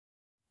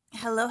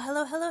Hello,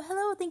 hello, hello,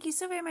 hello. Thank you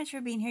so very much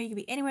for being here. You could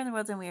be anywhere in the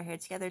world and we are here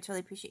together. Totally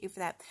appreciate you for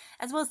that.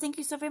 As well as thank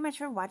you so very much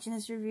for watching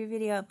this review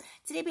video.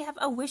 Today we have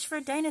a wish for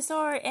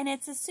Dinosaur, and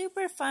it's a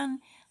super fun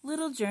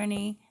little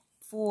journey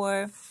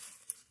for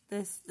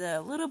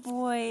the little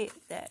boy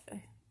that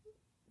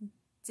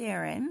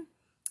Darren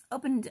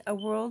opened a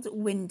world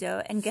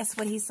window, and guess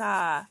what he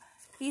saw?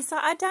 He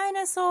saw a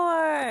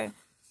dinosaur.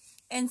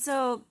 And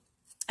so,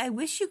 I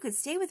wish you could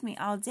stay with me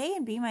all day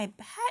and be my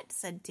pet,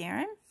 said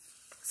Darren.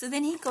 So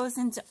then he goes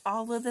into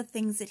all of the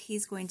things that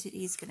he's going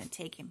to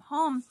take him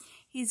home.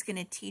 He's going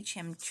to teach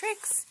him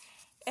tricks.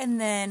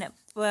 And then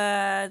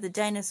the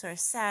dinosaur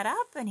sat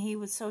up, and he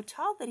was so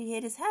tall that he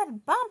hit his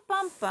head. Bump,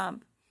 bump,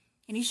 bump.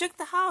 And he shook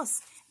the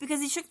house.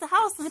 Because he shook the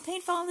house, and the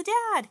paint fell on the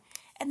dad.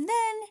 And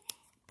then,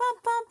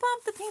 bump, bump,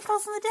 bump, the paint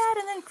falls on the dad,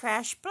 and then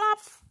crash, plop.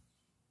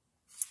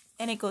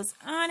 And it goes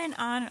on and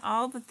on,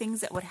 all the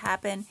things that would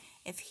happen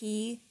if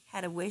he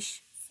had a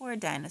wish for a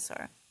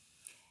dinosaur.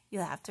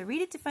 You'll have to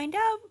read it to find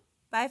out.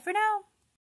 Bye for now.